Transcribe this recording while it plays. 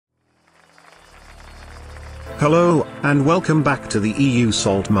Hello, and welcome back to the EU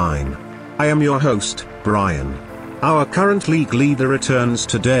Salt Mine. I am your host, Brian. Our current league leader returns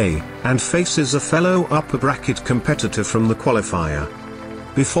today, and faces a fellow upper bracket competitor from the qualifier.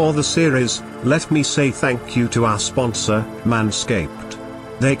 Before the series, let me say thank you to our sponsor, Manscaped.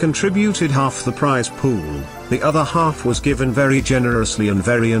 They contributed half the prize pool, the other half was given very generously and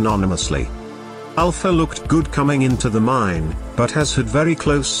very anonymously. Alpha looked good coming into the mine, but has had very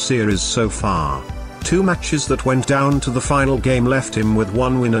close series so far. 2 matches that went down to the final game left him with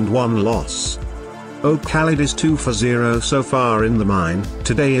 1 win and 1 loss. oKhaliD is 2 for 0 so far in the mine.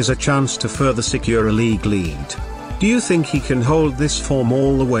 Today is a chance to further secure a league lead. Do you think he can hold this form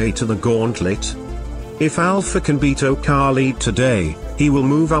all the way to the gauntlet? If Alpha can beat oKhaliD today, he will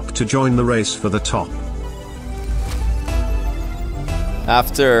move up to join the race for the top.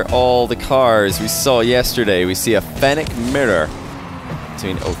 After all the cars we saw yesterday, we see a Fennec mirror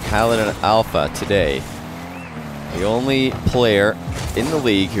between oKhaliD and Alpha today. The only player in the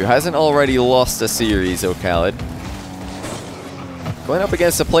league who hasn't already lost a series, oKhaliD. Going up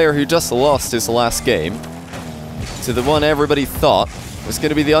against a player who just lost his last game to the one everybody thought was going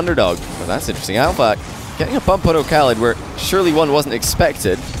to be the underdog. Well, that's interesting. Alpha getting a bump on oKhaliD where surely one wasn't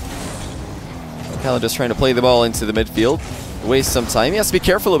expected. oKhaliD just trying to play the ball into the midfield. Waste some time. He has to be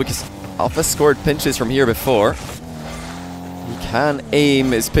careful though because Alpha scored pinches from here before. He can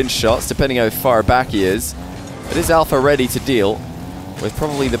aim his pinch shots depending how far back he is. But is Alpha ready to deal with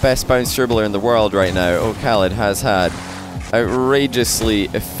probably the best bounce dribbler in the world right now? oKhaliD has had outrageously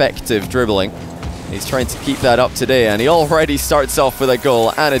effective dribbling. He's trying to keep that up today, and he already starts off with a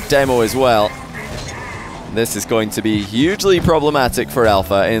goal and a demo as well. This is going to be hugely problematic for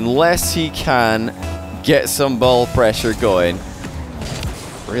Alpha unless he can get some ball pressure going.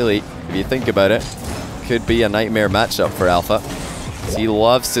 Really, if you think about it, could be a nightmare matchup for Alpha. He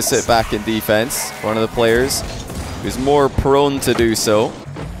loves to sit back in defense. One of the players who's more prone to do so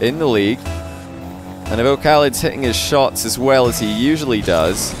in the league. And if oKhaliD's hitting his shots as well as he usually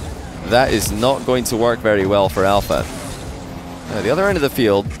does, that is not going to work very well for Alpha. Now, the other end of the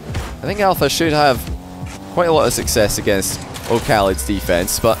field, I think Alpha should have quite a lot of success against oKhaliD's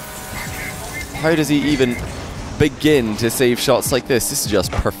defense, but how does he even begin to save shots like this? This is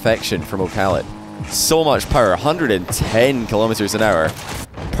just perfection from oKhaliD. So much power, 110 kilometers an hour,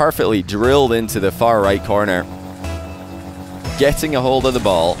 perfectly drilled into the far right corner, getting a hold of the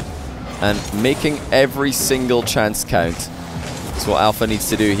ball and making every single chance count. That's what Alpha needs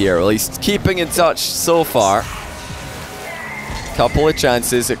to do here. Well, he's keeping in touch so far. A couple of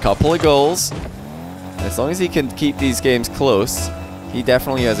chances, a couple of goals. As long as he can keep these games close, he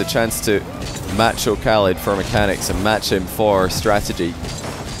definitely has a chance to match oKhaliD for mechanics and match him for strategy.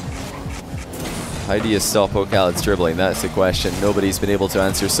 How do you stop oKhaliD's dribbling? That's the question nobody's been able to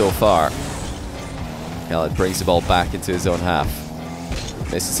answer so far. oKhaliD brings the ball back into his own half.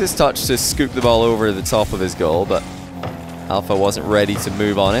 Misses his touch to scoop the ball over the top of his goal, but Alpha wasn't ready to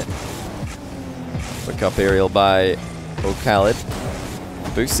move on it. Quick up aerial by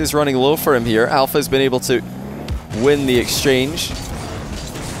oKhaliD. Boost is running low for him here. Alpha's been able to win the exchange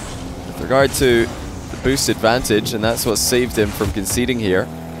with regard to the boost advantage, and that's what saved him from conceding here.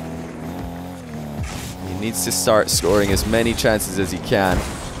 He needs to start scoring as many chances as he can.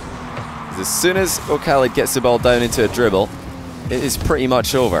 As soon as oKhaliD gets the ball down into a dribble, it is pretty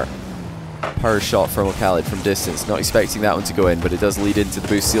much over. Power shot from oKhaliD from distance. Not expecting that one to go in, but it does lead into the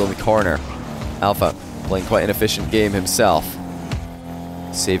boost steal in the corner. Alpha playing quite an efficient game himself.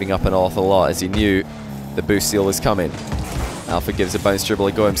 Saving up an awful lot as he knew the boost steal was coming. Alpha gives a bounce dribble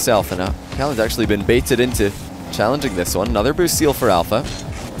a go himself, and oKhaliD's actually been baited into challenging this one. Another boost steal for Alpha.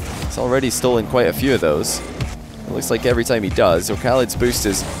 He's already stolen quite a few of those. It looks like every time he does, oKhaliD's boost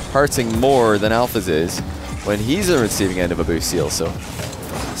is hurting more than Alpha's is when he's on the receiving end of a boost steal. So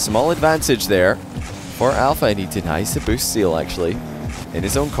small advantage there for Alpha, and he denies the boost steal actually in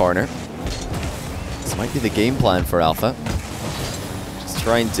his own corner. This might be the game plan for Alpha. Just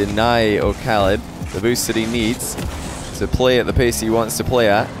try and deny oKhaliD the boost that he needs to play at the pace he wants to play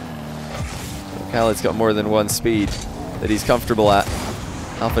at. oKhaliD's got more than one speed that he's comfortable at.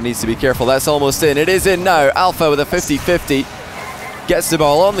 Alpha needs to be careful. That's almost in. It is in now. Alpha with a 50-50 gets the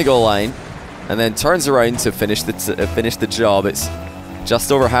ball on the goal line and then turns around to finish the job. It's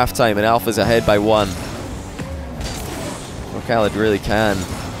just over half-time and Alpha's ahead by 1. oKhaliD really can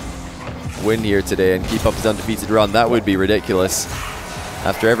win here today and keep up his undefeated run. That would be ridiculous.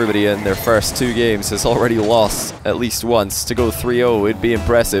 After everybody in their first 2 games has already lost at least once, to go 3-0 would be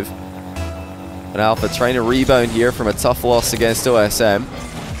impressive. But Alpha trying to rebound here from a tough loss against OSM.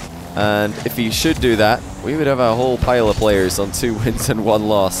 And if he should do that, we would have a whole pile of players on 2 wins and 1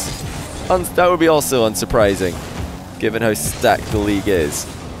 loss. That would be also unsurprising, given how stacked the league is.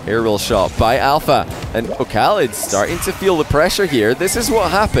 Aerial shot by Alpha, and oKhaliD starting to feel the pressure here. This is what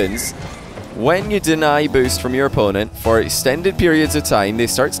happens when you deny boost from your opponent for extended periods of time. They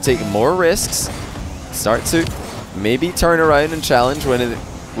start to take more risks, start to maybe turn around and challenge when it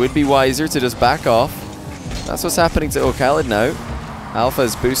would be wiser to just back off. That's what's happening to oKhaliD now.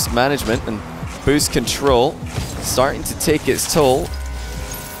 Alpha's boost management and boost control starting to take its toll.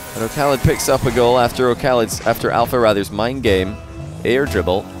 And oKhaliD picks up a goal after Alpha rather's mind game. Air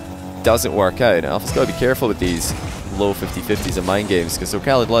dribble doesn't work out. Alpha's got to be careful with these low 50-50s and mind games, because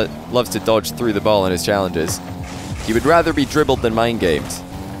oKhaliD loves to dodge through the ball in his challenges. He would rather be dribbled than mind gamed.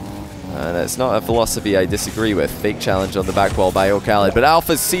 And that's not a philosophy I disagree with. Fake challenge on the back wall by oKhaliD, but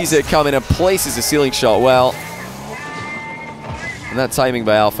Alpha sees it coming and places a ceiling shot well. And that timing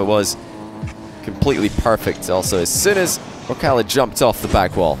by Alpha was completely perfect. Also, as soon as oKhaliD jumped off the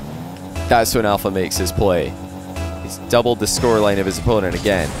back wall, that's when Alpha makes his play. He's doubled the scoreline of his opponent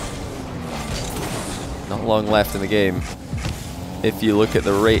again. Not long left in the game. If you look at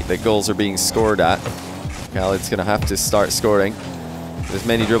the rate that goals are being scored at, oKhaliD's going to have to start scoring as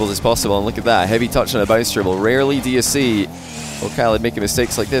many dribbles as possible. And look at that, heavy touch on a bounce dribble. Rarely do you see oKhaliD making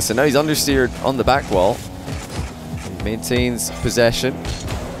mistakes like this. And now he's understeered on the back wall. He maintains possession.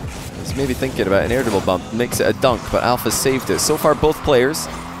 He's maybe thinking about an air dribble bump. Makes it a dunk, but Alpha saved it. So far, both players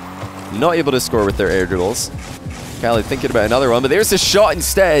not able to score with their air dribbles. oKhaliD thinking about another one, but there's a shot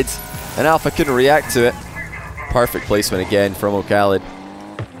instead, and Alpha couldn't react to it. Perfect placement again from oKhaliD.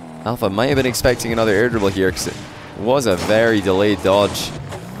 Alpha might have been expecting another air dribble here, because it was a very delayed dodge.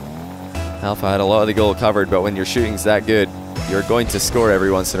 Alpha had a lot of the goal covered, but when your shooting's that good, you're going to score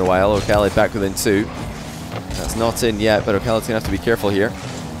every once in a while. oKhaliD back within 2. That's not in yet, but oKhaliD's going to have to be careful here.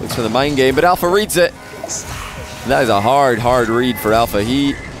 Looks for the mind game, but Alpha reads it. That is a hard read for Alpha.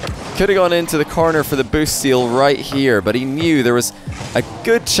 He could have gone into the corner for the boost steal right here, but he knew there was a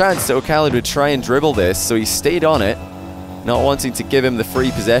good chance that oKhaliD would try and dribble this, so he stayed on it, not wanting to give him the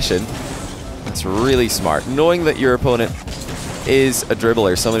free possession. That's really smart. Knowing that your opponent is a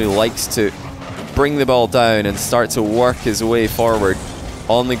dribbler, someone who likes to bring the ball down and start to work his way forward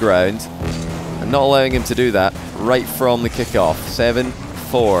on the ground, and not allowing him to do that right from the kickoff.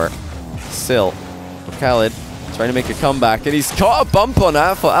 7-4 still. oKhaliD trying to make a comeback, and he's caught a bump on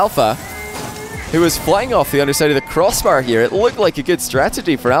Alpha, who was flying off the underside of the crossbar here. It looked like a good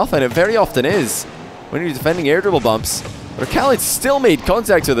strategy for Alpha, and it very often is when you're defending air dribble bumps. But oKhaliD still made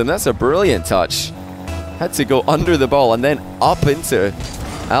contact with him. That's a brilliant touch. Had to go under the ball and then up into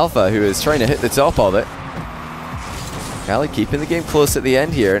Alpha, who is trying to hit the top of it. oKhaliD keeping the game close at the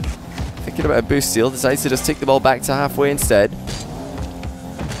end here. Thinking about a boost steal, decides to just take the ball back to halfway instead.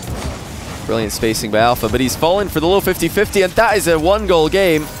 Brilliant spacing by Alpha, but he's fallen for the low 50-50, and that is a 1-goal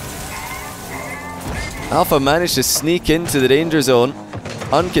game. Alpha managed to sneak into the danger zone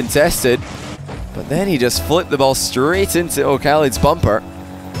uncontested, but then he just flipped the ball straight into oKhaliD's bumper.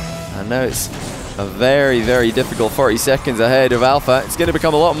 And now it's a very difficult 40 seconds ahead of Alpha. It's going to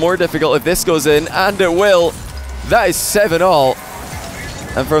become a lot more difficult if this goes in, and it will. That is 7-all.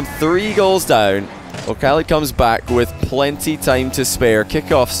 And from 3 goals down, oKhaliD comes back with plenty time to spare.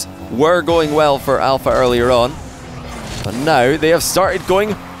 Kickoffs were going well for Alpha earlier on, but now they have started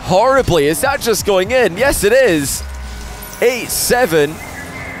going horribly. Is that just going in? Yes, it is. 8-7.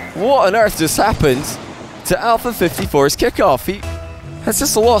 What on earth just happened to Alpha54's kickoff? He has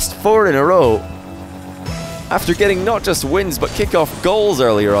just lost 4 in a row after getting not just wins but kickoff goals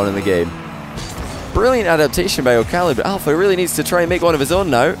earlier on in the game. Brilliant adaptation by oKhaliD, but Alpha really needs to try and make one of his own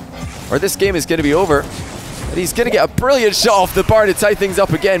now, or this game is going to be over. And he's going to get a brilliant shot off the bar to tie things up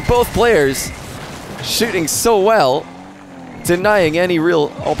again. Both players shooting so well, denying any real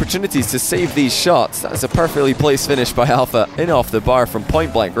opportunities to save these shots. That's a perfectly placed finish by Alpha in off the bar from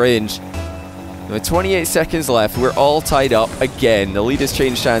point blank range. With 28 seconds left, we're all tied up again. The lead has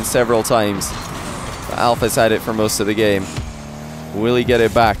changed hands several times, but Alpha's had it for most of the game. Will he get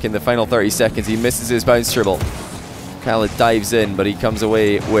it back in the final 30 seconds? He misses his bounce dribble. oKhaliD dives in, but he comes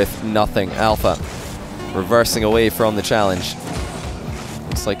away with nothing. Alpha reversing away from the challenge.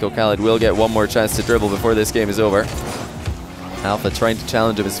 Looks like oKhaliD will get one more chance to dribble before this game is over. Alpha trying to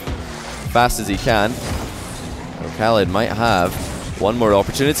challenge him as fast as he can. oKhaliD might have one more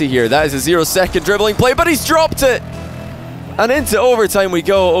opportunity here. That is a 0-second dribbling play, but he's dropped it! And into overtime we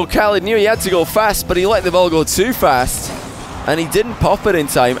go. oKhaliD knew he had to go fast, but he let the ball go too fast, and he didn't pop it in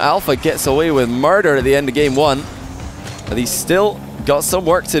time. Alpha gets away with murder at the end of game 1, but he's still got some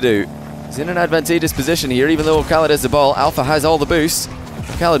work to do. He's in an advantageous position here, even though oKhaliD has the ball. Alpha has all the boost.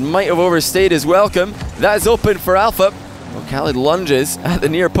 oKhaliD might have overstayed his welcome. That is open for Alpha. oKhaliD lunges at the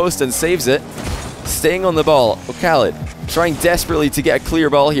near post and saves it. Staying on the ball, oKhaliD trying desperately to get a clear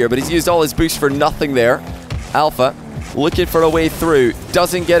ball here, but he's used all his boost for nothing there. Alpha looking for a way through,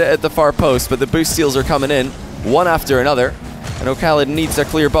 doesn't get it at the far post, but the boost steals are coming in, one after another. And oKhaliD needs a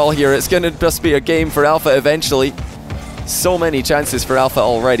clear ball here. It's going to just be a game for Alpha eventually. So many chances for Alpha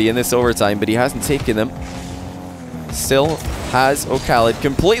already in this overtime, but he hasn't taken them. Still has oKhaliD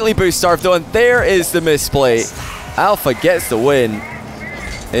completely boost starved though, and there is the misplay. Alpha gets the win.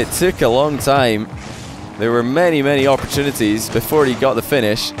 It took a long time. There were many, many opportunities before he got the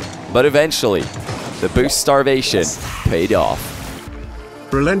finish, but eventually the boost starvation paid off.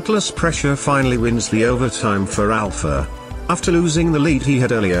 Relentless pressure finally wins the overtime for Alpha. After losing the lead he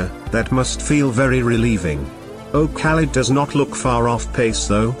had earlier, that must feel very relieving. oKhaliD does not look far off pace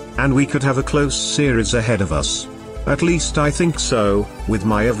though, and we could have a close series ahead of us. At least I think so, with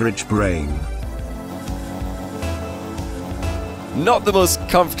my average brain. Not the most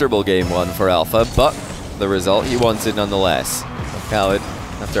comfortable game one for Alpha, but the result he wanted nonetheless. oKhaliD,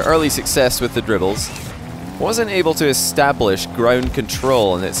 after early success with the dribbles, wasn't able to establish ground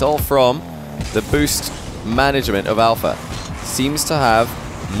control, and it's all from the boost management of Alpha. Seems to have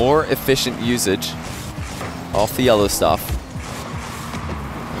more efficient usage of the yellow stuff.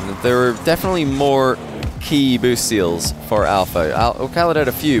 And there were definitely more key boost steals for Alpha. oKhaliD had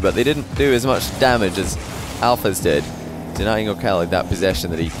a few, but they didn't do as much damage as Alpha's did, denying oKhaliD that possession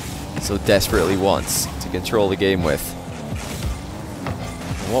that he so desperately wants to control the game with.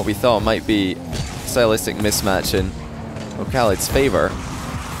 And what we thought might be a stylistic mismatch in oKhaliD's favor,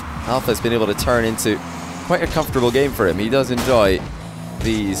 Alpha's been able to turn into quite a comfortable game for him. He does enjoy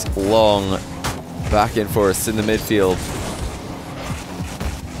these long back and forths in the midfield.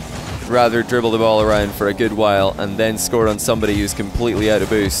 He'd rather dribble the ball around for a good while and then score on somebody who's completely out of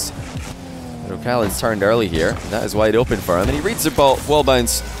boost. But oKhaliD's turned early here. That is wide open for him, and he reads the ball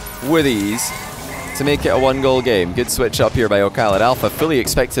bounce with ease to make it a one-goal game. Good switch up here by oKhaliD. Alpha fully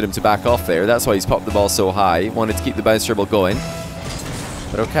expected him to back off there. That's why he's popped the ball so high. Wanted to keep the bounce dribble going.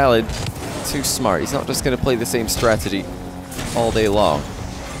 But oKhaliD, too smart. He's not just going to play the same strategy all day long.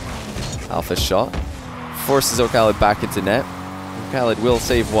 Alpha's shot forces oKhaliD back into net. oKhaliD will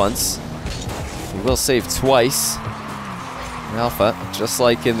save once. He will save twice. And Alpha, just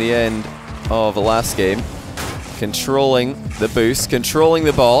like in the end of the last game, controlling the boost, controlling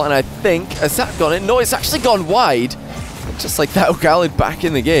the ball, and I think, has that gone in? No, it's actually gone wide. And just like that, oKhaliD back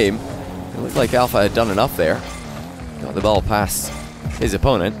in the game. It looked like Alpha had done enough there. Got the ball past his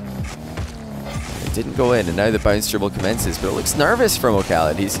opponent. It didn't go in, and now the bounce dribble commences, but it looks nervous from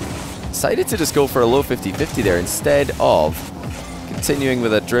oKhaliD. He's decided to just go for a low 50-50 there instead of continuing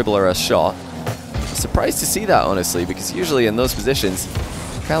with a dribble or a shot. I'm surprised to see that, honestly, because usually in those positions,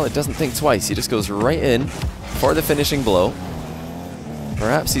 oKhaliD doesn't think twice. He just goes right in for the finishing blow.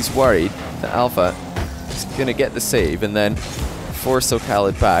 Perhaps he's worried that Alpha is going to get the save and then force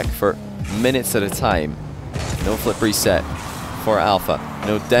oKhaliD back for minutes at a time. No flip reset for Alpha.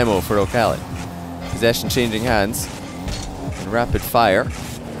 No demo for oKhaliD. Possession changing hands in rapid fire.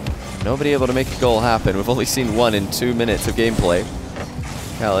 Nobody able to make a goal happen. We've only seen one in 2 minutes of gameplay.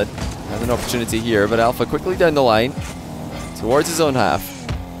 oKhaliD has an opportunity here, but Alpha quickly down the line towards his own half.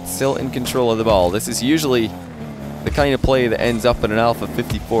 Still in control of the ball. This is usually the kind of play that ends up in an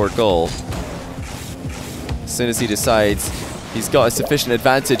Alpha54 goal. As soon as he decides he's got a sufficient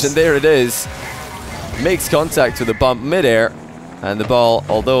advantage, and there it is. Makes contact with a bump midair, and the ball,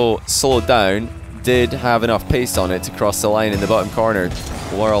 although slowed down, did have enough pace on it to cross the line in the bottom corner.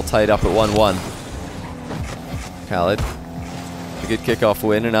 We're all tied up at 1-1. oKhaliD, a good kickoff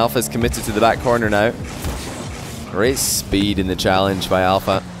win, and Alpha's committed to the back corner now. Great speed in the challenge by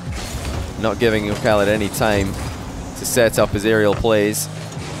Alpha, not giving oKhaliD any time to set up his aerial plays.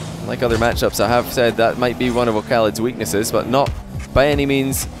 Like other matchups, I have said that might be one of oKhaliD's weaknesses, but not by any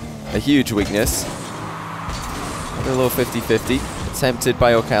means a huge weakness. Another low 50-50 attempted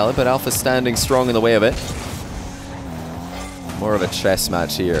by oKhaliD, but Alpha's standing strong in the way of it. More of a chess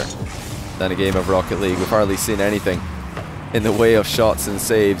match here than a game of Rocket League. We've hardly seen anything in the way of shots and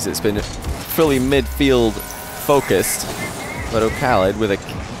saves. It's been fully midfield focused, but oKhaliD, with a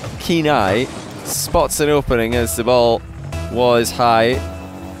keen eye, spots an opening as the ball was high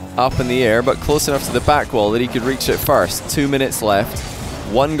up in the air, but close enough to the back wall that he could reach it first. 2 minutes left.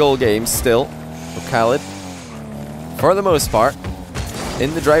 1-goal game still. oKhaliD, for the most part,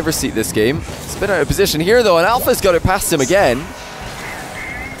 in the driver's seat this game. It's a bit out of position here though, and Alpha's got it past him again.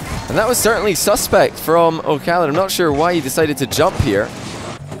 And that was certainly suspect from oKhaliD. I'm not sure why he decided to jump here.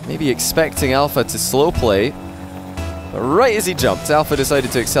 Maybe expecting Alpha to slow play. But right as he jumped, Alpha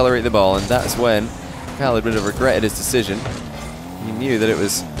decided to accelerate the ball, and that's when oKhaliD would have regretted his decision. He knew that it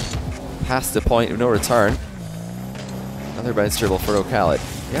was past the point of no return. Another bounce dribble for oKhaliD.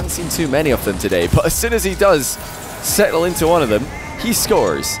 We haven't seen too many of them today, but as soon as he does settle into one of them, he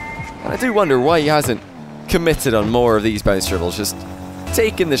scores. And I do wonder why he hasn't committed on more of these bounce dribbles, just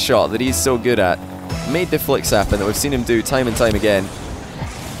taking the shot that he's so good at, made the flicks happen that we've seen him do time and time again.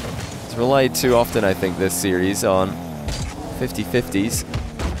 He's relied too often, I think, this series on 50-50s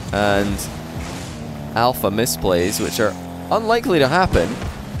and Alpha misplays, which are unlikely to happen.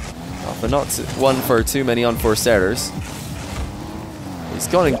 Alpha not one for too many unforced errors. He's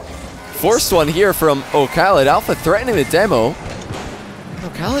gone and forced one here from oKhaliD. Alpha threatening the demo.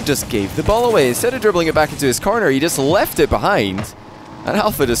 oKhaliD just gave the ball away. Instead of dribbling it back into his corner, he just left it behind. And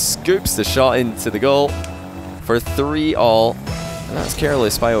Alpha just scoops the shot into the goal for 3-all. And that's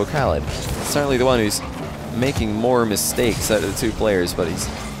careless by oKhaliD. Certainly the one who's making more mistakes out of the two players, but he's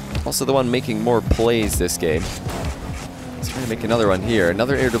also the one making more plays this game. He's trying to make another one here.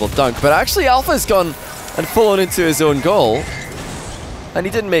 Another air dribble dunk. But actually Alpha's gone and fallen into his own goal. And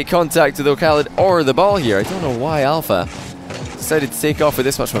he didn't make contact with oKhaliD or the ball here. I don't know why Alpha decided to take off with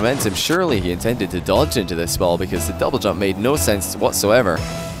this much momentum. Surely he intended to dodge into this ball because the double jump made no sense whatsoever.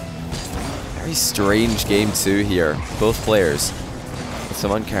 Very strange game 2 here. Both players with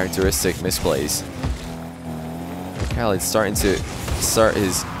some uncharacteristic misplays. oKhaliD starting to assert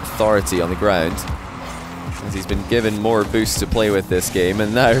his authority on the ground as he's been given more boost to play with this game,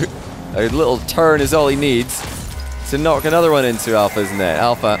 and now a little turn is all he needs to knock another one into Alpha's net.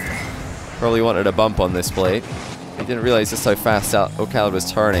 Alpha probably wanted a bump on this play. He didn't realize just how fast oKhaliD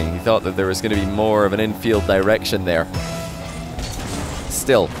was turning. He thought that there was going to be more of an infield direction there.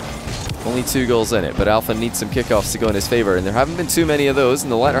 Still, only 2 goals in it, but Alpha needs some kickoffs to go in his favor, and there haven't been too many of those in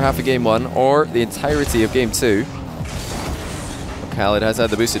the latter half of game 1 or the entirety of game 2. oKhaliD has had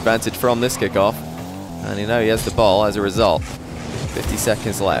the boost advantage from this kickoff, and now he has the ball as a result. 50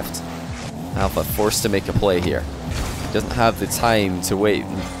 seconds left. Alpha forced to make a play here. He doesn't have the time to wait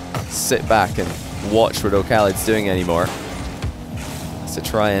and sit back and watch what oKhaliD's doing anymore. He has to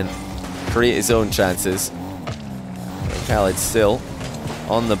try and create his own chances. oKhaliD still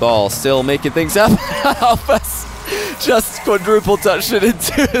on the ball, still making things happen. Alpha's just quadruple touched it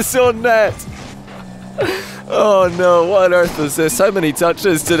into his own net. Oh no, what on earth was this? How many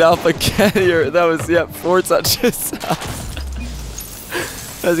touches did Alpha get here? That was, yep, 4 touches.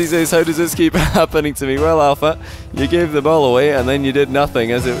 As he says, how does this keep happening to me? Well, Alpha, you gave the ball away and then you did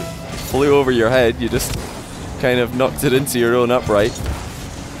nothing as it flew over your head. You just kind of knocked it into your own upright.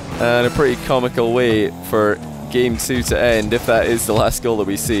 And a pretty comical way for game 2 to end, if that is the last goal that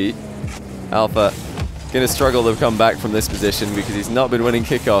we see. Alpha going to struggle to come back from this position because he's not been winning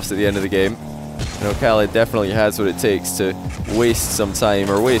kickoffs at the end of the game. And oKhaliD definitely has what it takes to waste some time,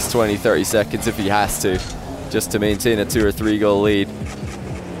 or waste 20-30 seconds if he has to, just to maintain a 2 or 3 goal lead.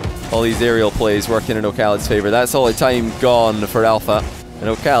 All these aerial plays working in oKhaliD's favor. That's all the time gone for Alpha. And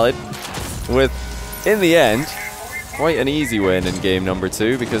oKhaliD with, in the end, quite an easy win in game number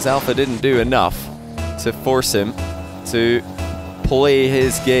 2 because Alpha didn't do enough to force him to play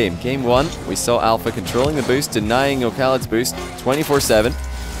his game. Game 1, we saw Alpha controlling the boost, denying oKhaliD's boost 24/7.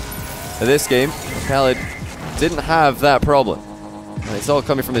 In this game, oKhaliD didn't have that problem. And it's all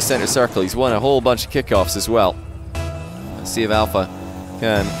coming from his center circle. He's won a whole bunch of kickoffs as well. Let's see if Alpha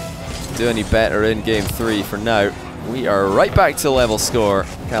can do any better in game 3. For now, we are right back to level score.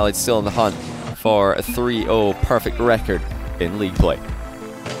 oKhaliD's still in the hunt for a 3-0 perfect record in league play.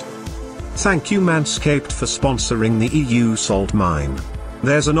 Thank you Manscaped for sponsoring the EU Salt Mine.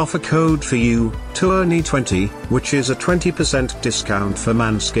 There's an offer code for you, Tourney20, which is a 20% discount for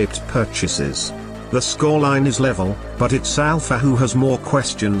Manscaped purchases. The scoreline is level, but it's Alpha who has more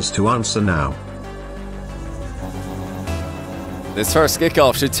questions to answer now. This first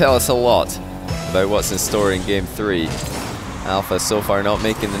kickoff should tell us a lot about what's in store in game 3. Alpha so far not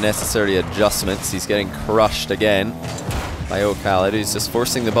making the necessary adjustments. He's getting crushed again by oKhaliD, who's just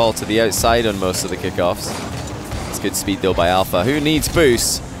forcing the ball to the outside on most of the kickoffs. It's good speed though by Alpha. Who needs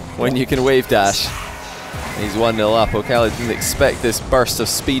boost when you can wave dash? He's 1-0 up. oKhaliD didn't expect this burst of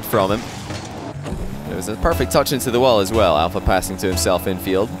speed from him. It was a perfect touch into the wall as well. Alpha passing to himself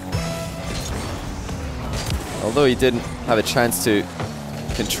infield. Although he didn't have a chance to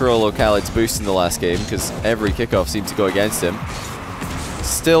control oKhaliD's boost in the last game because every kickoff seemed to go against him,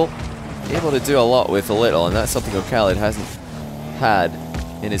 still able to do a lot with a little, and that's something oKhaliD hasn't had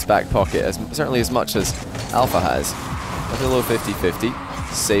in his back pocket, certainly as much as Alpha has. At a low 50-50,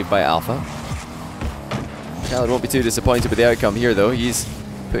 saved by Alpha. oKhaliD won't be too disappointed with the outcome here though. He's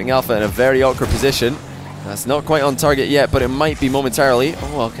putting Alpha in a very awkward position. That's not quite on target yet, but it might be momentarily.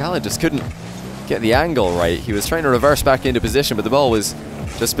 Oh, oKhaliD just couldn't get the angle right. He was trying to reverse back into position, but the ball was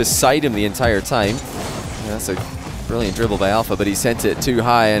just beside him the entire time. Yeah, that's a brilliant dribble by Alpha, but he sent it too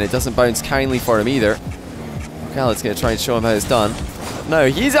high, and it doesn't bounce kindly for him either. oKhaliD's going to try and show him how it's done. No,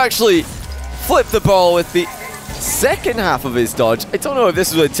 he's actually flipped the ball with the second half of his dodge. I don't know if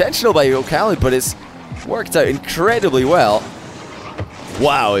this was intentional by oKhaliD, but it's worked out incredibly well.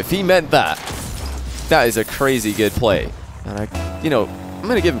 Wow, if he meant that, that is a crazy good play. And I'm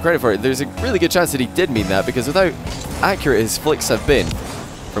going to give him credit for it. There's a really good chance that he did mean that, because without accurate his flicks have been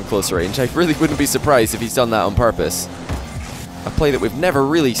from close range, I really wouldn't be surprised if he's done that on purpose. A play that we've never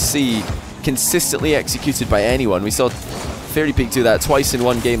really seen consistently executed by anyone. We saw FairJame do that twice in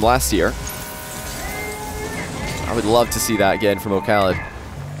one game last year. I would love to see that again from oKhaliD,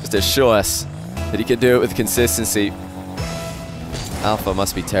 just to show us that he can do it with consistency. Alpha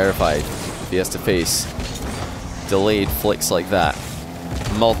must be terrified if he has to face delayed flicks like that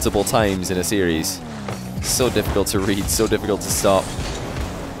multiple times in a series. So difficult to read, so difficult to stop.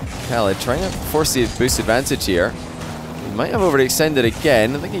 oKhaliD trying to force the boost advantage here. He might have overextended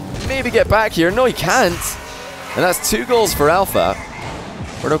again. I think he can maybe get back here. No, he can't. And that's 2 goals for Alpha,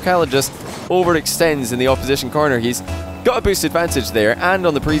 where oKhaliD just overextends in the opposition corner. He's got a boost advantage there, and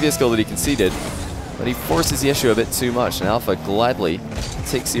on the previous goal that he conceded, but he forces the issue a bit too much, and Alpha gladly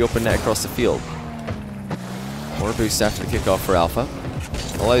takes the open net across the field. More boost after the kickoff for Alpha.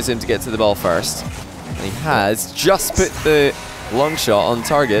 Allows him to get to the ball first, and he has just put the long shot on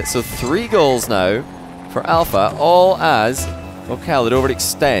target. So 3 goals now for Alpha, all as oKhaliD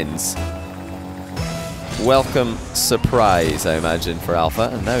overextends. Welcome surprise, I imagine, for Alpha,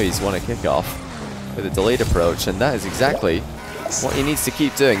 and now he's won a kickoff with a delayed approach, and that is exactly what he needs to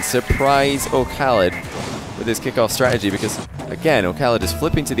keep doing. Surprise oKhaliD with his kickoff strategy, because again, oKhaliD is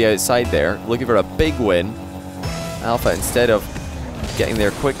flipping to the outside there, looking for a big win. Alpha, instead of getting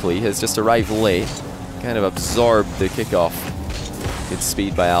there quickly, has just arrived late, kind of absorbed the kickoff. Good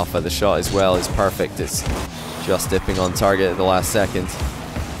speed by Alpha. The shot as well is perfect. It's just dipping on target at the last second.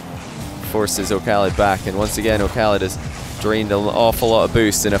 Forces oKhaliD back, and once again oKhaliD has drained an awful lot of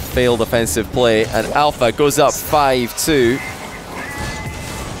boost in a failed offensive play, and Alpha goes up 5-2.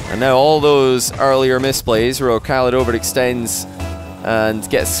 And now all those earlier misplays where oKhaliD overextends and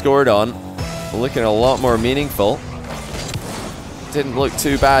gets scored on are looking a lot more meaningful. Didn't look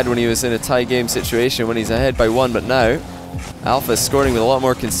too bad when he was in a tie game situation when he's ahead by 1, but now Alpha is scoring with a lot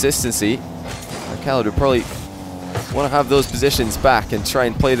more consistency. oKhaliD would probably want to have those positions back and try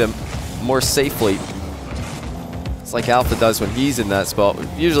and play them more safely. It's like Alpha does when he's in that spot.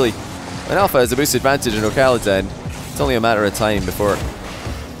 Usually when Alpha has a boost advantage in oKhaliD's end, it's only a matter of time before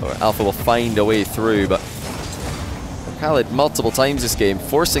Alpha will find a way through, but oKhaliD multiple times this game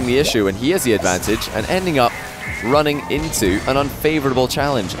forcing the issue when he has the advantage and ending up running into an unfavorable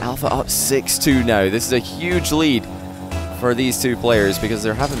challenge. Alpha up 6-2 now. This is a huge lead for these two players, because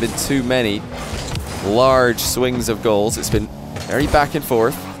there haven't been too many large swings of goals. It's been very back and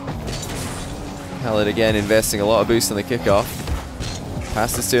forth. oKhaliD again investing a lot of boost on the kickoff.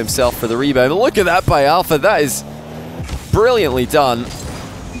 Passes to himself for the rebound. Look at that by Alpha. That is brilliantly done.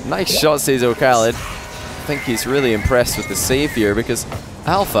 Nice shot, says oKhaliD. I think he's really impressed with the save here, because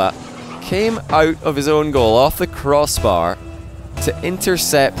Alpha came out of his own goal off the crossbar to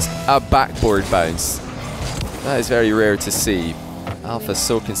intercept a backboard bounce. That is very rare to see. Alpha's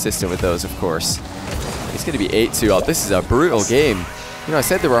so consistent with those, of course. He's going to be 8-2 up. This is a brutal game. You know, I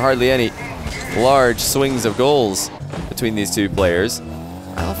said there were hardly any large swings of goals between these two players.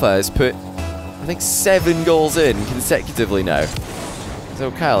 Alpha has put, I think, 7 goals in consecutively now. So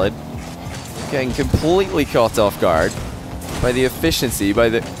oKhaliD getting completely caught off guard by the efficiency, by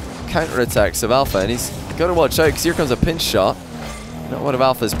the counter-attacks of Alpha, and he's got to watch out, because here comes a pinch shot. Not one of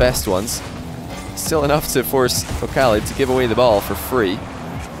Alpha's best ones. Still enough to force oKhaliD to give away the ball for free.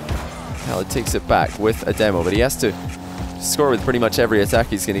 oKhaliD takes it back with a demo, but he has to score with pretty much every attack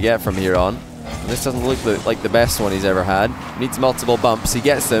he's going to get from here on. And this doesn't look like the best one he's ever had. Needs multiple bumps. He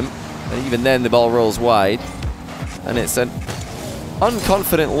gets them, and even then the ball rolls wide. And it's an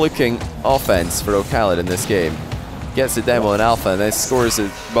unconfident looking offense for oKhaliD in this game. Gets a demo in Alpha and then scores the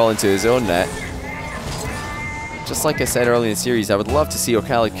ball into his own net. Just like I said earlier in the series, I would love to see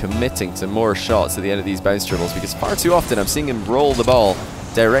oKhaliD committing to more shots at the end of these bounce dribbles, because far too often I'm seeing him roll the ball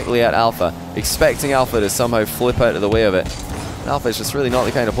directly at Alpha, expecting Alpha to somehow flip out of the way of it. And Alpha is just really not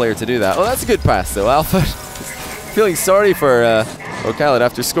the kind of player to do that. Oh, that's a good pass though. Alpha feeling sorry for oKhaliD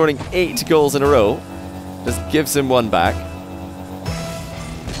after scoring 8 goals in a row. Just gives him one back.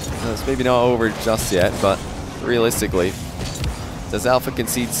 It's maybe not over just yet, but realistically, does Alpha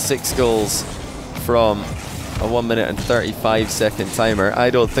concede 6 goals from a 1 minute and 35 second timer? I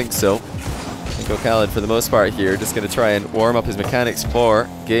don't think so. I think oKhaliD for the most part here, just going to try and warm up his mechanics for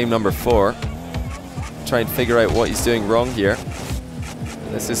game number 4. Try and figure out what he's doing wrong here.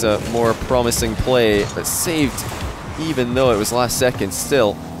 This is a more promising play, but saved, even though it was last second,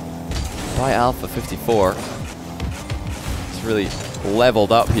 still by Alpha54. He's really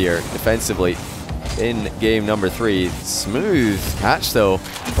leveled up here defensively in game number 3. Smooth catch though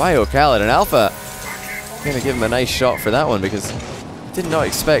by oKhaliD, and Alpha going to give him a nice shot for that one, because did not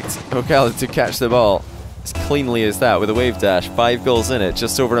expect oKhaliD to catch the ball as cleanly as that with a wave dash. 5 goals in it,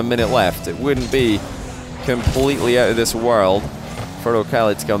 just over a minute left. It wouldn't be completely out of this world for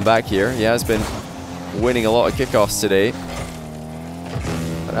oKhaliD to come back here. He has been winning a lot of kickoffs today.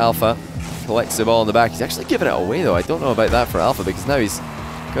 But Alpha collects the ball in the back. He's actually giving it away though. I don't know about that for Alpha, because now he's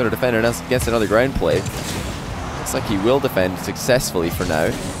going to defend against another ground play. Looks like he will defend successfully for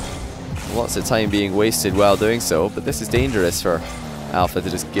now. Lots of time being wasted while doing so, but this is dangerous for Alpha to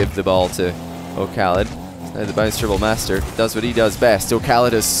just give the ball to oKhaliD. Now the bounce dribble master does what he does best.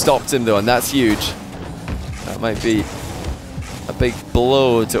 oKhaliD has stopped him though, and that's huge. That might be a big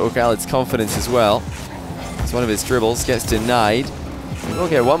blow to oKhaliD's confidence as well. It's one of his dribbles, gets denied. He will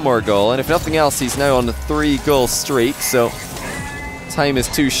get one more goal, and if nothing else, he's now on a 3-goal streak, so time is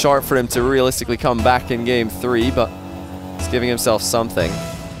too short for him to realistically come back in game 3, but he's giving himself something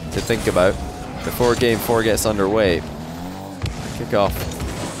to think about before game 4 gets underway. Kickoff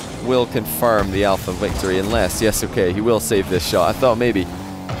will confirm the Alpha victory, unless, yes, okay, he will save this shot. I thought maybe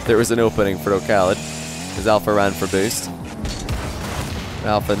there was an opening for oKhaliD as Alpha ran for boost.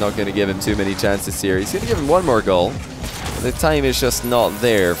 Alpha not going to give him too many chances here. He's going to give him one more goal. The time is just not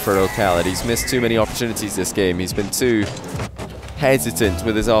there for oKhaliD. He's missed too many opportunities this game. He's been too hesitant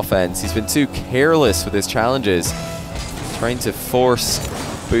with his offense. He's been too careless with his challenges, trying to force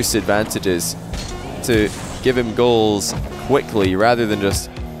boost advantages to give him goals quickly rather than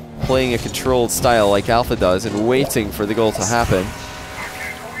just playing a controlled style like Alpha does and waiting for the goal to happen.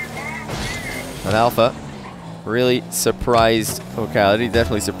 And Alpha really surprised oKhaliD. He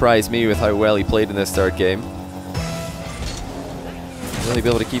definitely surprised me with how well he played in this third game. Really be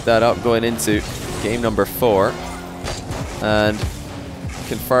able to keep that up going into game number 4 and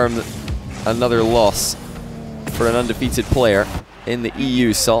confirm another loss for an undefeated player in the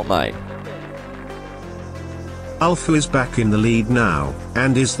EU salt mine. Alpha is back in the lead now,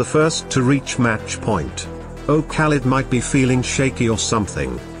 and is the first to reach match point. oKhaliD might be feeling shaky or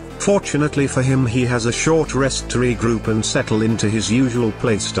something. Fortunately for him, he has a short rest to regroup and settle into his usual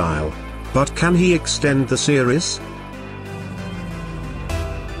playstyle. But can he extend the series?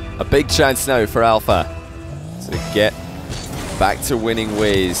 A big chance now for Alpha to get back to winning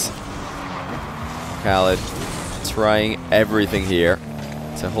ways. oKhaliD trying everything here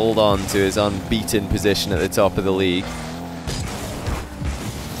to hold on to his unbeaten position at the top of the league.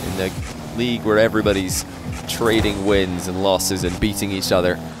 In the league where everybody's trading wins and losses and beating each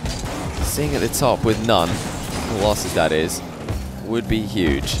other, staying at the top with none, losses that is, would be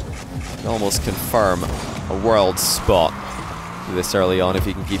huge. Can almost confirm a world spot this early on if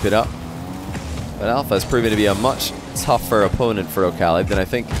he can keep it up. But Alpha has proven to be a much tougher opponent for oKhaliD than I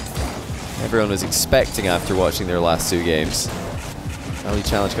think everyone was expecting after watching their last 2 games. Early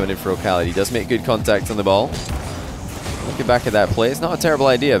challenge coming in for oKhaliD. He does make good contact on the ball. Looking back at that play, it's not a terrible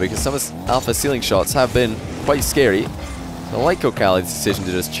idea because some of Alpha's ceiling shots have been quite scary. I like oKhaliD's decision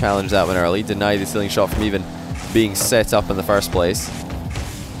to just challenge that one early, deny the ceiling shot from even being set up in the first place.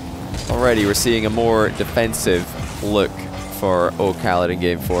 Already we're seeing a more defensive look for oKhaliD in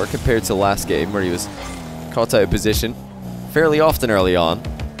game 4 compared to last game where he was caught out of position fairly often early on.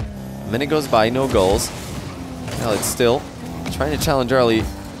 A minute goes by, no goals. oKhaliD still trying to challenge early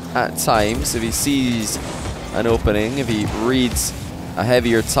at times if he sees an opening, if he reads a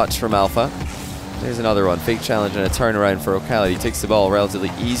heavier touch from Alpha. There's another one, fake challenge and a turnaround for oKhaliD. He takes the ball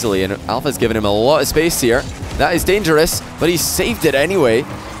relatively easily and Alpha's given him a lot of space here. That is dangerous, but he saved it anyway.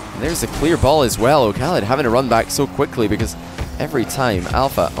 And there's a clear ball as well. oKhaliD having to run back so quickly because every time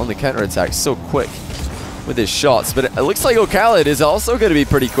Alpha on the counter-attack so quick with his shots. But it looks like oKhaliD is also going to be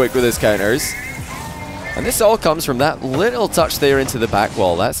pretty quick with his counters. And this all comes from that little touch there into the back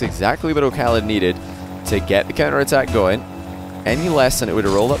wall. That's exactly what oKhaliD needed to get the counter-attack going. Any less and it would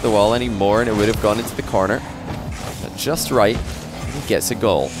have rolled up the wall, any more and it would have gone into the corner. But just right, and he gets a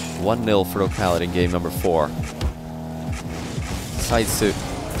goal. 1-0 for oKhaliD in game number 4. Decides to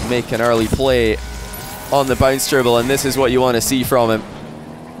make an early play on the bounce dribble, and this is what you want to see from him.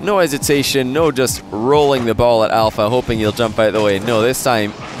 No hesitation, no just rolling the ball at Alpha, hoping he'll jump out of the way. No, this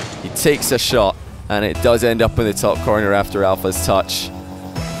time he takes a shot, and it does end up in the top corner after Alpha's touch.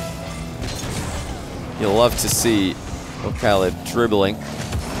 You'll love to see oKhaliD dribbling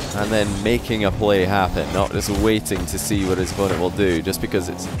and then making a play happen, not just waiting to see what his opponent will do, just because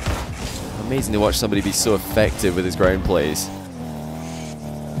it's amazing to watch somebody be so effective with his ground plays.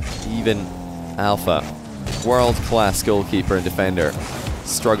 Even Alpha, world-class goalkeeper and defender,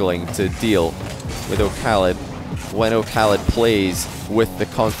 struggling to deal with oKhaliD when oKhaliD plays with the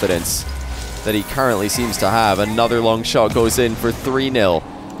confidence that he currently seems to have. Another long shot goes in for 3-0.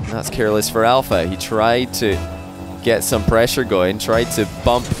 That's careless for Alpha. He tried to get some pressure going, tried to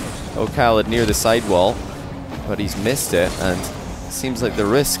bump oKhaliD near the sidewall, but he's missed it, and it seems like the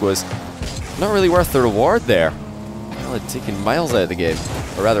risk was not really worth the reward there. oKhaliD taking miles out of the game,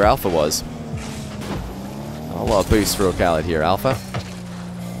 or rather Alpha was. A lot of boost for oKhaliD here. Alpha,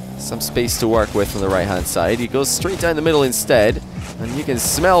 some space to work with on the right hand side. He goes straight down the middle instead, and you can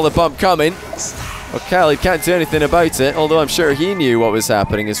smell the bump coming. oKhaliD can't do anything about it, although I'm sure he knew what was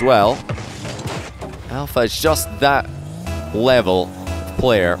happening as well. Alpha is just that level of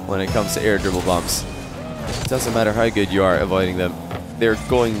player when it comes to air dribble bumps. It doesn't matter how good you are at avoiding them, they're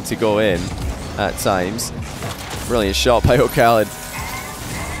going to go in at times. Brilliant shot by oKhaliD.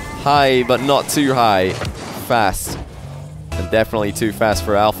 High, but not too high. Fast. And definitely too fast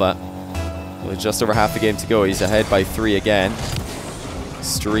for Alpha. With just over half the game to go, he's ahead by 3 again.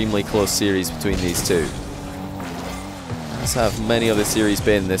 Extremely close series between these two. As have many of the series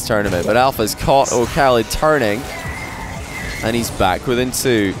been in this tournament, but Alpha's caught oKhaliD turning, and he's back within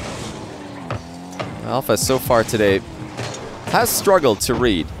 2. Alpha so far today has struggled to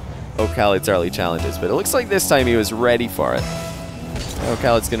read oKhaliD's early challenges, but it looks like this time he was ready for it.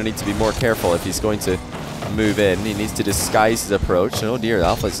 oKhaliD's going to need to be more careful if he's going to move in. He needs to disguise his approach. Oh dear,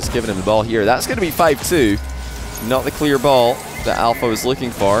 Alpha's just giving him the ball here. That's going to be 5-2. Not the clear ball that Alpha was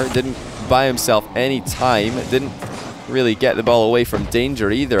looking for. Didn't buy himself any time. Didn't really get the ball away from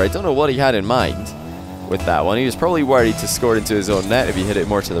danger either. I don't know what he had in mind with that one. He was probably worried to score it into his own net if he hit it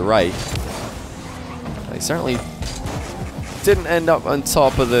more to the right. He certainly didn't end up on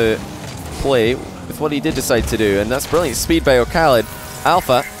top of the play with what he did decide to do, and that's brilliant speed by oKhaliD.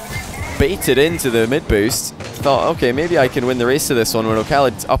 Alpha baited into the mid boost, thought, okay, maybe I can win the race to this one when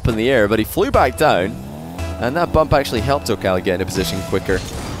oKhaliD's up in the air, but he flew back down, and that bump actually helped oKhaliD get into position quicker.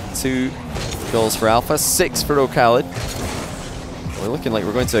 2 goals for Alpha, 6 for oKhaliD. We're looking like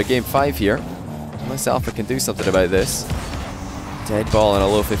we're going to a game 5 here, unless Alpha can do something about this. Dead ball on a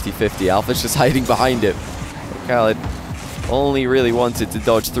low 50-50. Alpha's just hiding behind it. oKhaliD only really wanted to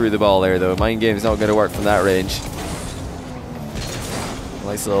dodge through the ball there, though. Mind game's not going to work from that range.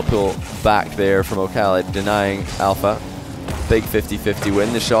 Nice little pull back there from oKhaliD, denying Alpha. Big 50-50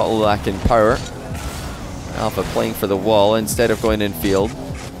 win. The shot lacking power. Alpha playing for the wall instead of going infield.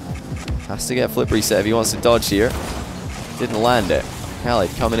 Has to get flip reset if he wants to dodge here. Didn't land it.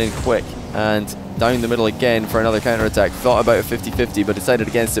 oKhaliD coming in quick and down the middle again for another counter-attack. Thought about a 50-50 but decided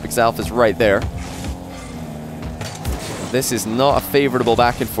against it because Alpha's right there. This is not a favourable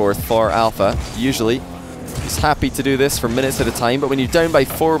back and forth for Alpha. Usually he's happy to do this for minutes at a time, but when you're down by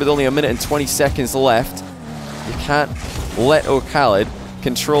 4 with only a minute and 20 seconds left, you can't let oKhaliD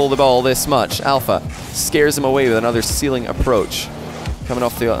control the ball this much. Alpha scares him away with another ceiling approach coming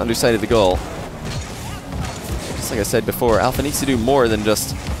off the underside of the goal. Just like I said before, Alpha needs to do more than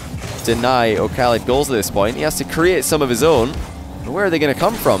just deny oKhaliD goals at this point. He has to create some of his own. And where are they going to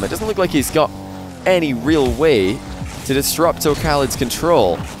come from? It doesn't look like he's got any real way to disrupt oKhaliD's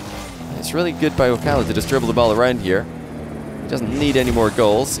control. It's really good by oKhaliD to just dribble the ball around here. He doesn't need any more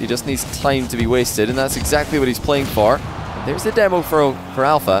goals. He just needs time to be wasted, and that's exactly what he's playing for. There's the demo for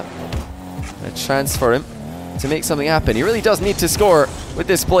Alpha. A chance for him to make something happen. He really does need to score with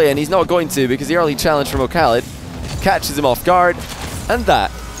this play, and he's not going to because the early challenge from oKhaliD catches him off guard, and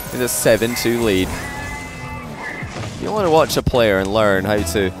that is a 7-2 lead. You want to watch a player and learn how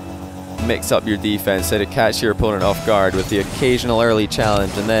to mix up your defense, how to catch your opponent off guard with the occasional early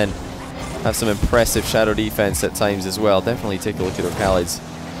challenge, and then have some impressive shadow defense at times as well. Definitely take a look at oKhaliD's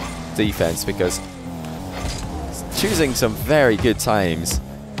defense, because he's choosing some very good times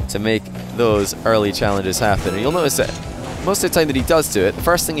to make those early challenges happen. And you'll notice that most of the time that he does do it, the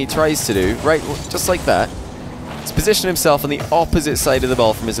first thing he tries to do, right, just like that, is position himself on the opposite side of the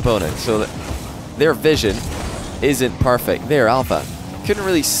ball from his opponent, so that their vision isn't perfect. There, Alpha couldn't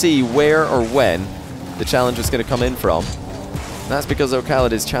really see where or when the challenge was going to come in from. And that's because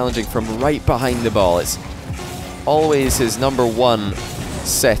oKhaliD is challenging from right behind the ball. It's always his #1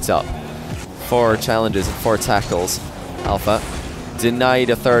 setup for challenges and for tackles. Alpha denied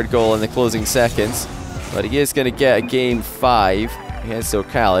a 3rd goal in the closing seconds, but he is going to get a game 5 against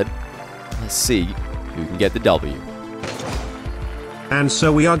oKhaliD. Let's see who can get the W. And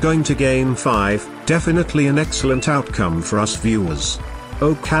so we are going to game 5, definitely an excellent outcome for us viewers.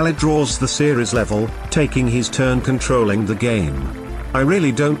 oKhaliD draws the series level, taking his turn controlling the game. I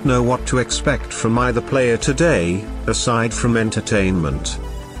really don't know what to expect from either player today, aside from entertainment.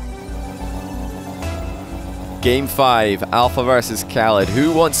 Game 5, Alpha versus Khalid.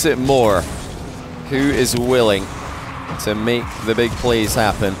 Who wants it more? Who is willing to make the big plays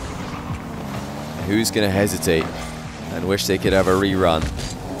happen? Who's going to hesitate and wish they could have a rerun?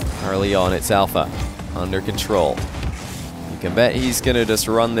 Early on, it's Alpha, under control. You can bet he's going to just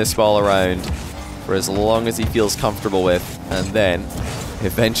run this ball around for as long as he feels comfortable with, and then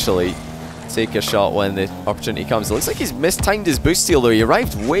eventually take a shot when the opportunity comes. It looks like he's mistimed his boost steal, though. He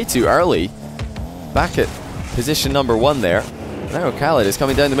arrived way too early. Back at position number 1 there. Now oKhaliD is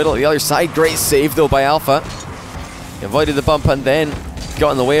coming down the middle of the other side. Great save, though, by Alpha. He avoided the bump and then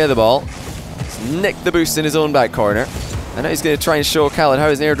got in the way of the ball. He's nicked the boost in his own back corner. And now he's going to try and show oKhaliD how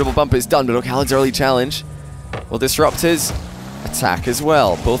his air dribble bump is done, but oKhaliD's early challenge will disrupt his attack as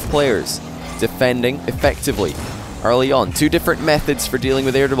well. Both players defending effectively early on. 2 different methods for dealing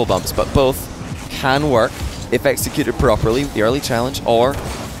with air dribble bumps, but both can work if executed properly. The early challenge or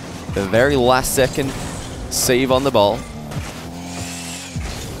the very last second save on the ball.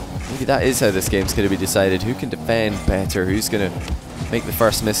 Maybe that is how this game's going to be decided. Who can defend better? Who's going to make the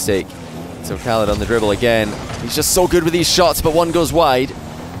first mistake? So oKhaliD on the dribble again. He's just so good with these shots, but one goes wide.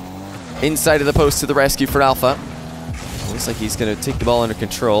 Inside of the post to the rescue for Alpha. Looks like he's going to take the ball under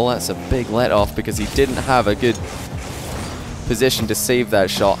control. That's a big let-off because he didn't have a good position to save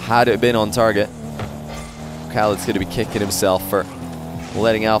that shot had it been on target. oKhaliD's going to be kicking himself for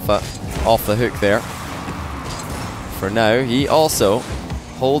letting Alpha off the hook there. For now, he also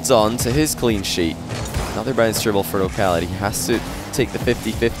holds on to his clean sheet. Another bounce dribble for oKhaliD. He has to take the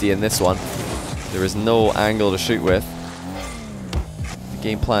 50-50 in this one. There is no angle to shoot with. The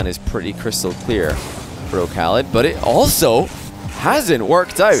game plan is pretty crystal clear for oKhaliD, but it also hasn't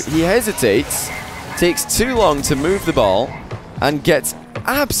worked out. He hesitates, takes too long to move the ball, and gets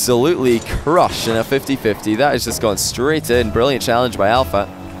absolutely crushed in a 50-50. That has just gone straight in. Brilliant challenge by Alpha.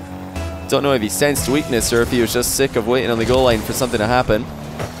 Don't know if he sensed weakness or if he was just sick of waiting on the goal line for something to happen.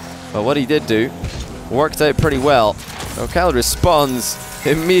 But what he did do worked out pretty well. oKhaliD responds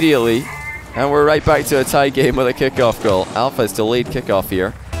immediately, and we're right back to a tie game with a kickoff goal. Alpha's delayed kickoff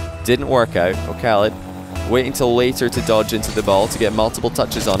here. Didn't work out. oKhaliD waiting till later to dodge into the ball to get multiple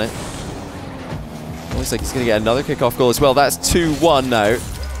touches on it. Looks like he's going to get another kickoff goal as well. That's 2-1 now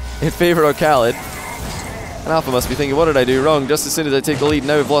in favor of oKhaliD. And Alpha must be thinking, what did I do wrong? Just as soon as I take the lead,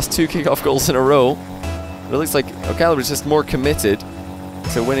 now we've lost 2 kickoff goals in a row. But it looks like oKhaliD was just more committed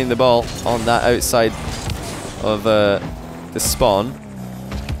to winning the ball on that outside of the spawn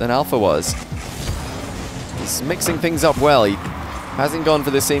than Alpha was. He's mixing things up well. He hasn't gone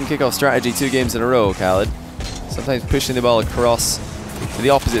for the same kickoff strategy 2 games in a row, oKhaliD. Sometimes pushing the ball across to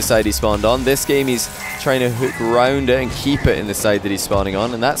the opposite side he spawned on. This game he's trying to hook round it and keep it in the side that he's spawning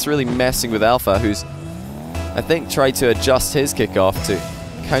on, and that's really messing with Alpha, who's, I think, tried to adjust his kickoff to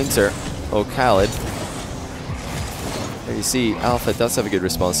counter oKhaliD. There you see, Alpha does have a good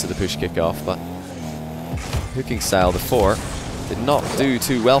response to the push kickoff, but hooking style, the 4, did not do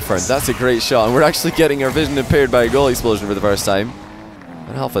too well for him. That's a great shot, and we're actually getting our vision impaired by a goal explosion for the first time.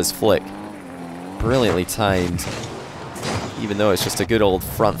 And Alpha's flick, brilliantly timed, even though it's just a good old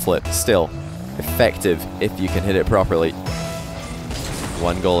front flip. Still effective if you can hit it properly.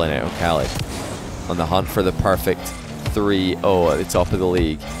 1 goal in it, oKhaliD on the hunt for the perfect 3-0 at the top of the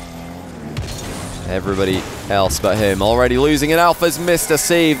league. Everybody else but him already losing, and Alpha's missed a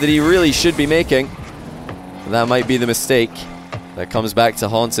save that he really should be making. That might be the mistake that comes back to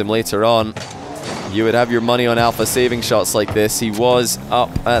haunt him later on. You would have your money on Alpha saving shots like this. He was up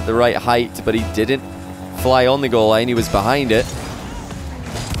at the right height, but he didn't fly on the goal line. He was behind it.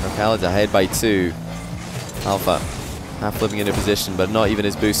 oKhaliD's ahead by 2. Alpha half flipping into position, but not even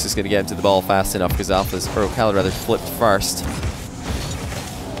his boost is going to get him to the ball fast enough because oKhaliD rather flipped first.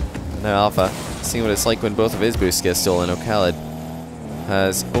 Now Alpha seeing what it's like when both of his boosts get stolen. oKhaliD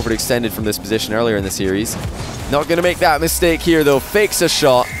has overextended from this position earlier in the series. Not going to make that mistake here though. Fakes a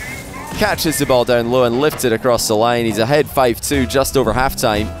shot, catches the ball down low and lifts it across the line. He's ahead 5-2 just over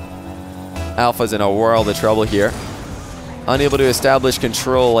halftime. Alpha's in a world of trouble here. Unable to establish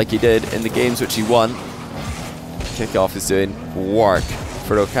control like he did in the games which he won. Kickoff is doing work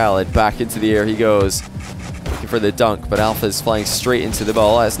for oKhaliD. Back into the air he goes, looking for the dunk, but Alpha's flying straight into the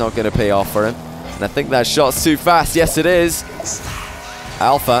ball. That's not going to pay off for him. And I think that shot's too fast. Yes, it is.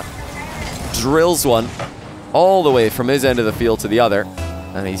 Alpha drills one all the way from his end of the field to the other,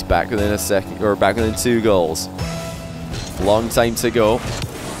 and he's back within a second, or back within 2 goals. Long time to go.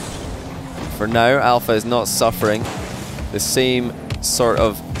 For now, Alpha is not suffering the same sort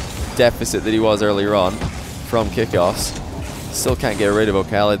of deficit that he was earlier on from kickoffs. Still can't get rid of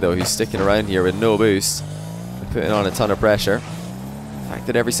oKhaliD though, who's sticking around here with no boost, putting on a ton of pressure. The fact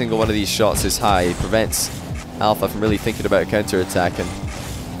that every single one of these shots is high prevents Alpha from really thinking about a counter-attack and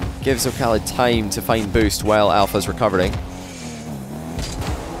gives oKhaliD time to find boost while Alpha's recovering.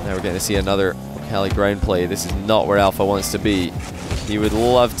 Now we're getting to see another oKhaliD ground play. This is not where Alpha wants to be. He would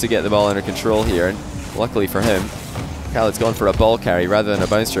love to get the ball under control here, and luckily for him, oKhaliD's gone for a ball carry rather than a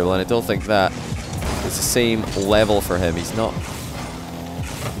bounce dribble, and I don't think that is the same level for him. He's not,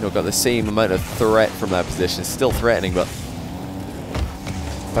 got the same amount of threat from that position. Still threatening, but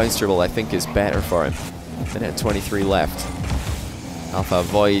bounce dribble I think is better for him. Minute 23 left. Alpha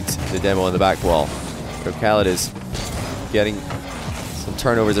avoid the demo on the back wall. oKhaliD is getting some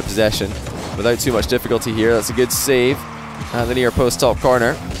turnovers of possession without too much difficulty here. That's a good save at the near post top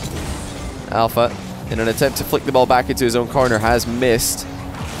corner. Alpha, in an attempt to flick the ball back into his own corner, has missed.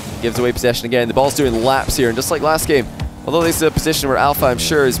 Gives away possession again. The ball's doing laps here, and just like last game, although this is a position where Alpha, I'm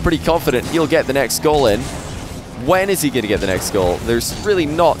sure, is pretty confident he'll get the next goal in. When is he going to get the next goal? There's really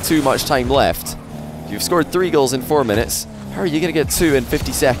not too much time left. If you've scored 3 goals in 4 minutes, how are you going to get 2 in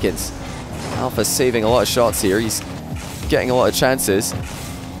 50 seconds? Alpha's saving a lot of shots here. He's getting a lot of chances.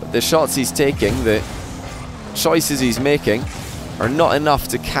 But the shots he's taking, the choices he's making, are not enough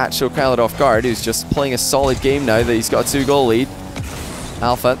to catch oKhaliD off guard, who's just playing a solid game now that he's got a 2-goal lead.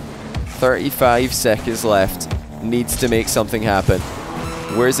 Alpha, 35 seconds left, needs to make something happen.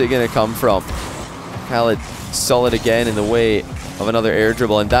 Where's it going to come from? oKhaliD solid again in the way of another air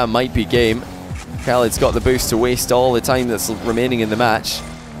dribble, and that might be game. oKhaliD's got the boost to waste all the time that's remaining in the match,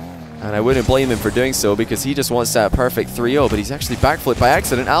 and I wouldn't blame him for doing so because he just wants that perfect 3-0, but he's actually backflipped by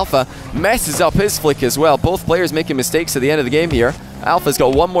accident. Alpha messes up his flick as well. Both players making mistakes at the end of the game here. Alpha's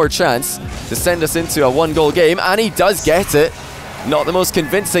got one more chance to send us into a 1-goal game, and he does get it. Not the most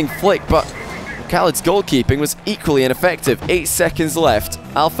convincing flick, but oKhaliD's goalkeeping was equally ineffective. 8 seconds left.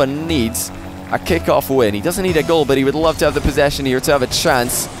 Alpha needs a kickoff win. He doesn't need a goal, but he would love to have the possession here to have a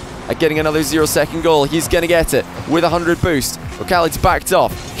chance at getting another 0-second goal. He's going to get it with 100 boost. oKhaliD's backed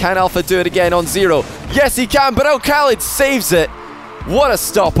off. Can Alpha do it again on 0? Yes, he can, but oKhaliD saves it. What a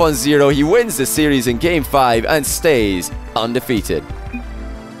stop on 0. He wins the series in Game 5 and stays undefeated.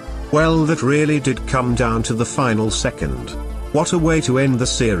 Well, that really did come down to the final second. What a way to end the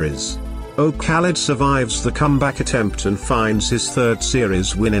series. oKhaliD survives the comeback attempt and finds his 3rd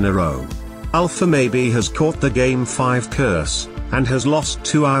series win in a row. Alpha maybe has caught the Game 5 curse, and has lost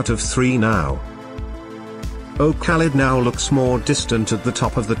 2 out of 3 now. oKhaliD now looks more distant at the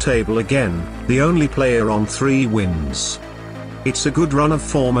top of the table again, the only player on 3 wins. It's a good run of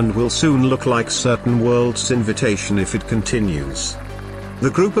form and will soon look like certain World's invitation if it continues.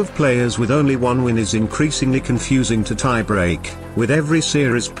 The group of players with only 1 win is increasingly confusing to tie-break, with every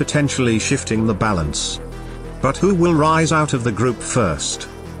series potentially shifting the balance. But who will rise out of the group first?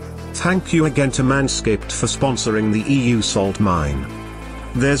 Thank you again to Manscaped for sponsoring the EU Salt Mine.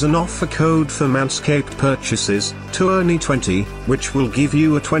 There's an offer code for Manscaped purchases, TOURNEY20, which will give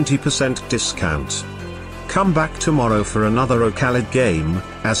you a 20% discount. Come back tomorrow for another oKhaliD game,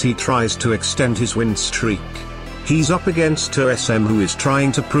 as he tries to extend his win streak. He's up against SM, who is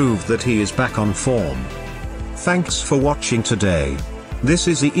trying to prove that he is back on form. Thanks for watching today. This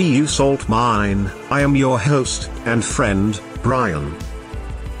is the EU Salt Mine. I am your host and friend, Brian.